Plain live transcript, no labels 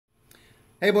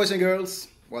Hey boys and girls,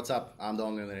 what's up? I'm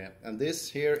Daniel here, and this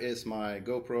here is my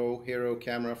GoPro Hero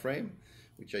camera frame,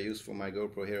 which I use for my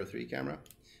GoPro Hero3 camera.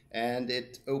 And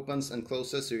it opens and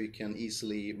closes so you can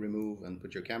easily remove and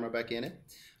put your camera back in it.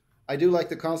 I do like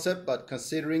the concept, but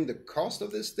considering the cost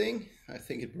of this thing, I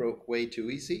think it broke way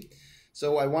too easy.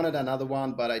 So I wanted another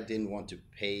one, but I didn't want to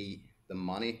pay the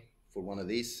money for one of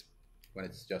these when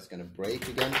it's just gonna break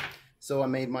again. So I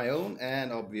made my own,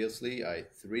 and obviously I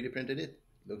 3D printed it.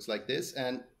 Looks like this,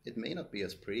 and it may not be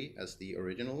as pretty as the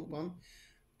original one,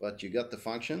 but you got the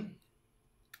function.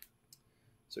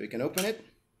 So you can open it,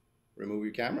 remove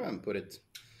your camera and put it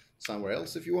somewhere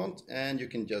else if you want, and you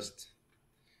can just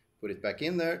put it back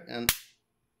in there and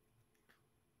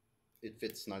it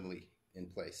fits snugly in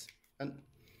place. And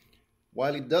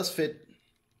while it does fit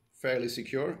fairly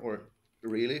secure, or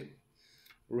really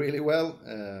well,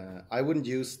 I wouldn't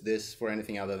use this for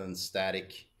anything other than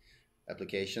static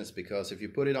applications, because if you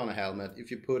put it on a helmet,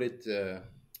 if you put it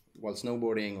while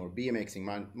snowboarding or BMXing,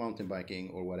 mountain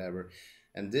biking or whatever,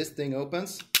 and this thing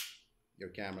opens, your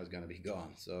camera is going to be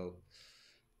gone. So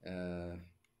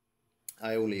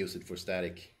I only use it for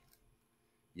static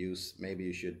use. Maybe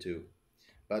you should too,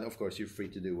 but of course you're free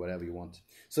to do whatever you want.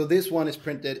 So this one is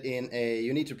printed in a,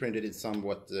 you need to print it in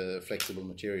somewhat flexible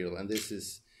material, and this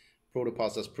is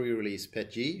Proto-Pasta's pre-release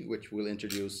PetG, which will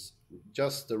introduce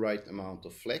just the right amount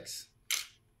of flex.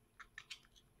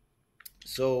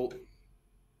 So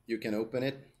you can open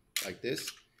it like this,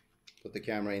 put the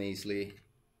camera in easily,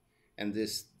 and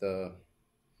the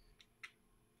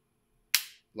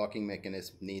locking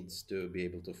mechanism needs to be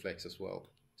able to flex as well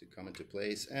to come into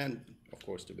place, and of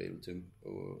course to be able to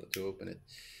open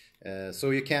it.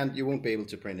 So you won't be able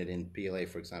to print it in PLA,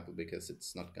 for example, because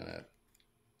it's not gonna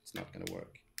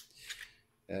work.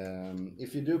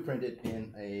 If you do print it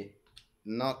in a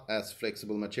not as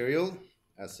flexible material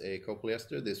as a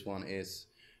co-polyester, this one is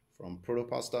from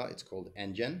Proto-Pasta, it's called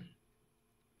nGen.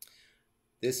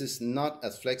 This is not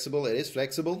as flexible. It is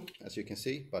flexible, as you can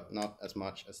see, but not as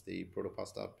much as the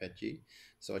Proto-Pasta PetG.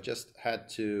 So I just had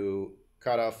to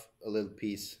cut off a little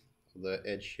piece of the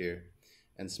edge here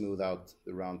and smooth out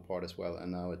the round part as well,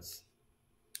 and now it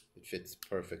fits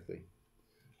perfectly.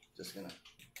 Just gonna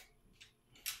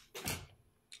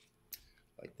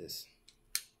like this.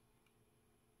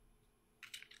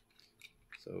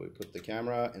 So we put the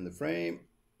camera in the frame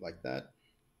like that,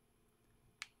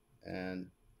 and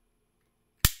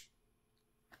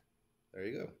there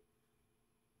you go.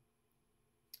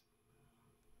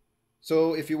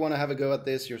 So if you want to have a go at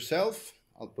this yourself,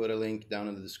 I'll put a link down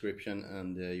in the description,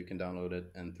 and you can download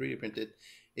it and 3D print it.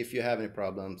 If you have any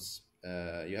problems,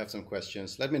 you have some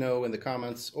questions, let me know in the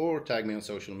comments or tag me on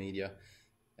social media.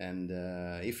 And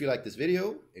if you like this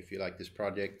video, if you like this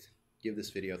project, give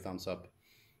this video a thumbs up.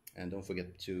 And don't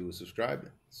forget to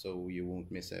subscribe so you won't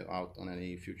miss out on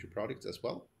any future projects as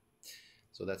well.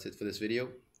 So that's it for this video.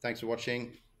 Thanks for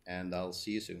watching, and I'll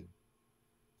see you soon.